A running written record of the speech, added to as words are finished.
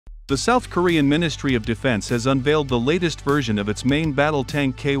The South Korean Ministry of Defense has unveiled the latest version of its main battle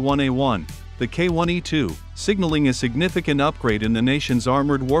tank K1A1, the K1E2, signaling a significant upgrade in the nation's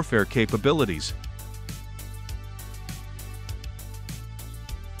armored warfare capabilities.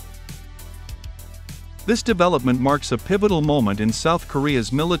 This development marks a pivotal moment in South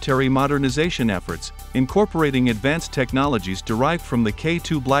Korea's military modernization efforts, incorporating advanced technologies derived from the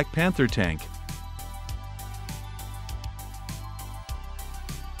K2 Black Panther tank.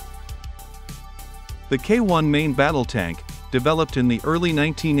 The K1 Main Battle Tank, developed in the early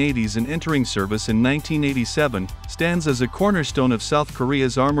 1980s and entering service in 1987, stands as a cornerstone of South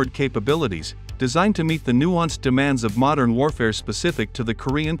Korea's armored capabilities, designed to meet the nuanced demands of modern warfare specific to the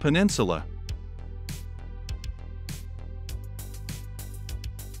Korean Peninsula.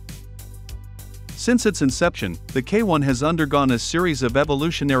 Since its inception, the K1 has undergone a series of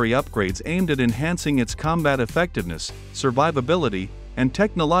evolutionary upgrades aimed at enhancing its combat effectiveness, survivability, and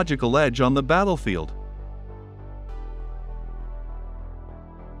technological edge on the battlefield.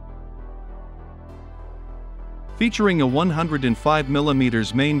 Featuring a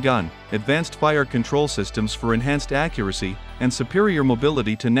 105mm main gun, advanced fire control systems for enhanced accuracy, and superior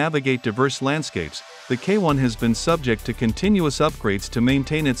mobility to navigate diverse landscapes, the K1 has been subject to continuous upgrades to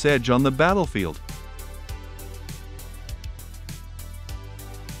maintain its edge on the battlefield.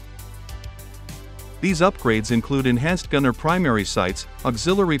 These upgrades include enhanced gunner primary sights,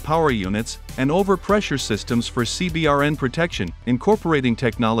 auxiliary power units, and overpressure systems for CBRN protection, incorporating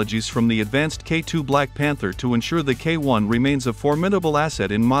technologies from the advanced K2 Black Panther to ensure the K1 remains a formidable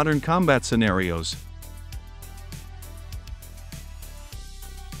asset in modern combat scenarios.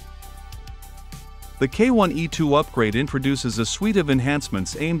 The K1E2 upgrade introduces a suite of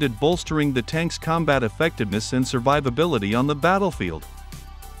enhancements aimed at bolstering the tank's combat effectiveness and survivability on the battlefield.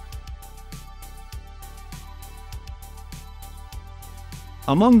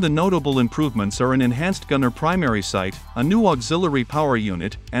 Among the notable improvements are an enhanced gunner primary sight, a new auxiliary power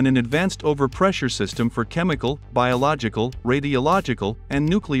unit, and an advanced overpressure system for chemical, biological, radiological, and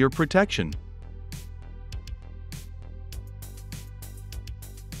nuclear protection.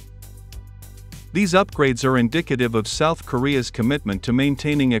 These upgrades are indicative of South Korea's commitment to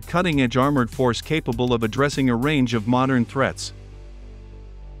maintaining a cutting-edge armored force capable of addressing a range of modern threats.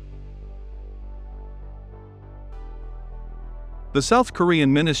 The South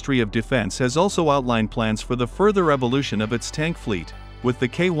Korean Ministry of Defense has also outlined plans for the further evolution of its tank fleet, with the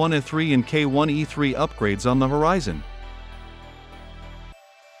K1A3 and K1E3 upgrades on the horizon.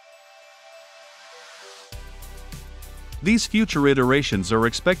 These future iterations are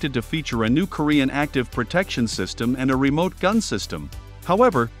expected to feature a new Korean active protection system and a remote gun system.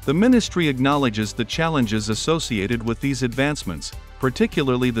 However, the ministry acknowledges the challenges associated with these advancements,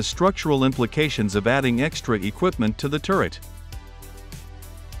 particularly the structural implications of adding extra equipment to the turret.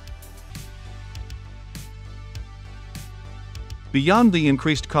 Beyond the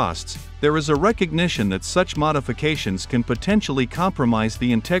increased costs, there is a recognition that such modifications can potentially compromise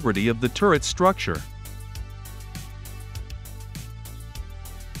the integrity of the turret's structure.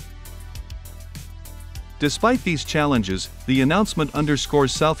 Despite these challenges, the announcement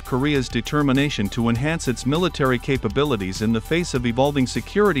underscores South Korea's determination to enhance its military capabilities in the face of evolving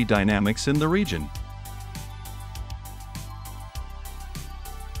security dynamics in the region.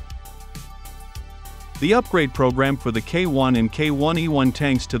 The upgrade program for the K1 and K1E1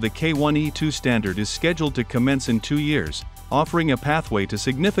 tanks to the K1E2 standard is scheduled to commence in 2 years, offering a pathway to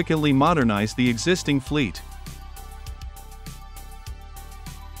significantly modernize the existing fleet.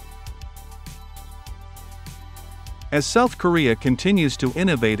 As South Korea continues to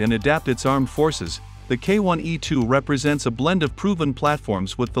innovate and adapt its armed forces, the K1E2 represents a blend of proven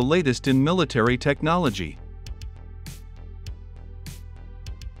platforms with the latest in military technology.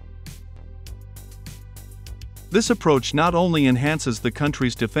 This approach not only enhances the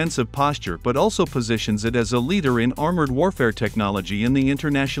country's defensive posture but also positions it as a leader in armored warfare technology in the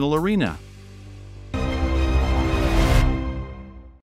international arena.